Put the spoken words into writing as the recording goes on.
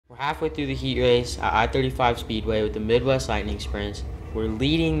Halfway through the heat race at I-35 Speedway with the Midwest Lightning Sprints. We're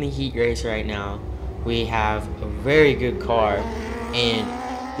leading the heat race right now. We have a very good car,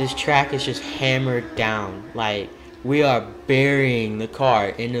 and this track is just hammered down. Like, we are burying the car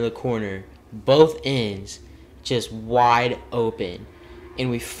into the corner, both ends just wide open.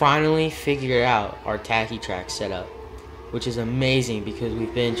 And we finally figured out our tacky track setup, which is amazing because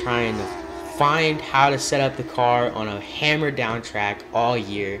we've been trying to find how to set up the car on a hammered down track all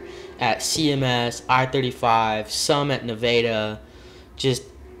year at CMS, I-35, some at Nevada, just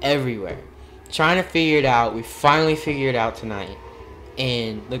everywhere. Trying to figure it out. We finally figured it out tonight,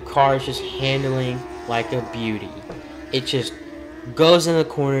 and the car is just handling like a beauty. It just goes in the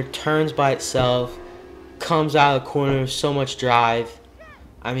corner, turns by itself, comes out of the corner, so much drive.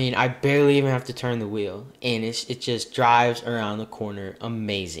 I mean, I barely even have to turn the wheel, and it just drives around the corner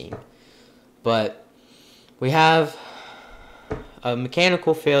amazing. But we have a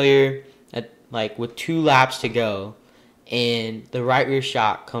mechanical failure with 2 laps to go, and the right rear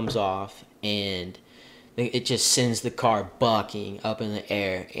shock comes off, and it just sends the car bucking up in the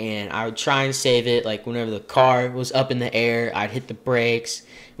air. And I would try and save it. Like, whenever the car was up in the air, I'd hit the brakes.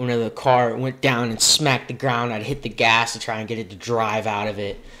 Whenever the car went down and smacked the ground, I'd hit the gas to try and get it to drive out of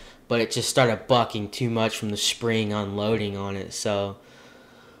it. But it just started bucking too much from the spring unloading on it. So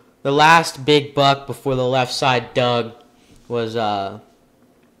the last big buck before the left side dug was a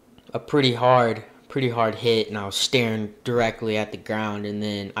pretty hard hit, and I was staring directly at the ground, and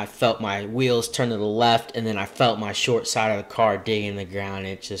then I felt my wheels turn to the left, and then I felt my short side of the car digging the ground, and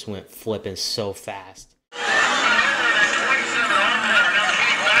it just went flipping so fast.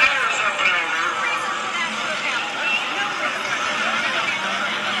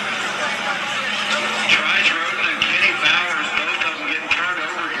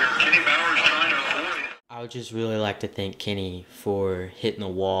 I would just really like to thank Kenny for hitting the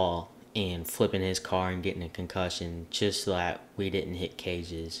wall and flipping his car and getting a concussion, just so that we didn't hit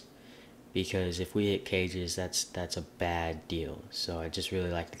cages. Because if we hit cages, that's a bad deal. So I just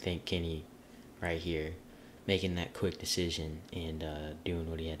really like to thank Kenny right here, making that quick decision and doing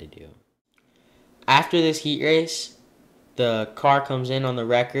what he had to do. After this heat race, the car comes in on the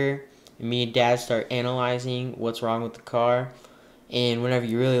wrecker, and me and Dad start analyzing what's wrong with the car. And whenever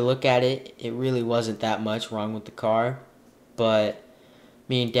you really look at it, it really wasn't that much wrong with the car. But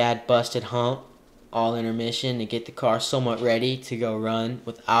me and Dad busted hump all intermission to get the car somewhat ready to go run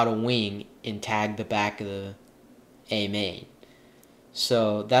without a wing and tag the back of the A main.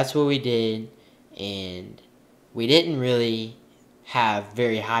 So that's what we did, and we didn't really have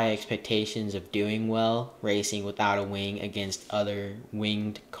very high expectations of doing well racing without a wing against other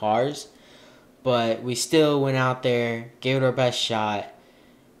winged cars. But we still went out there, gave it our best shot,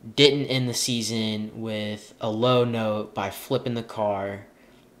 didn't end the season with a low note by flipping the car.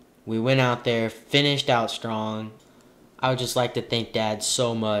 We went out there, finished out strong. I would just like to thank Dad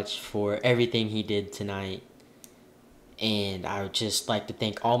so much for everything he did tonight. And I would just like to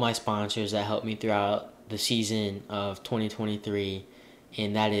thank all my sponsors that helped me throughout the season of 2023.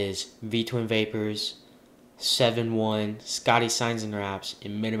 And that is V-Twin Vapers, 7-1, Scotty Signs and Wraps,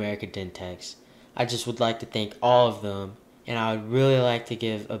 and Mid-America Dentex. I just would like to thank all of them, and I would really like to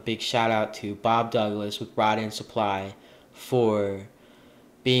give a big shout out to Bob Douglas with Roden Supply for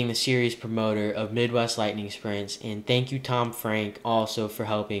being the series promoter of Midwest Lightning Sprints, and thank you Tom Frank also for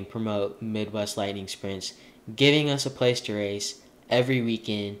helping promote Midwest Lightning Sprints, giving us a place to race every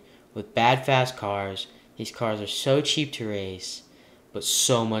weekend with bad fast cars. These cars are so cheap to race, but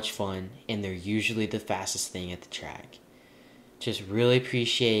so much fun, and they're usually the fastest thing at the track. Just really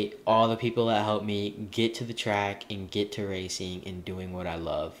appreciate all the people that helped me get to the track and get to racing and doing what I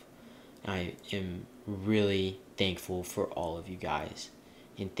love. I am really thankful for all of you guys.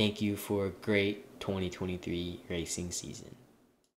 And thank you for a great 2023 racing season.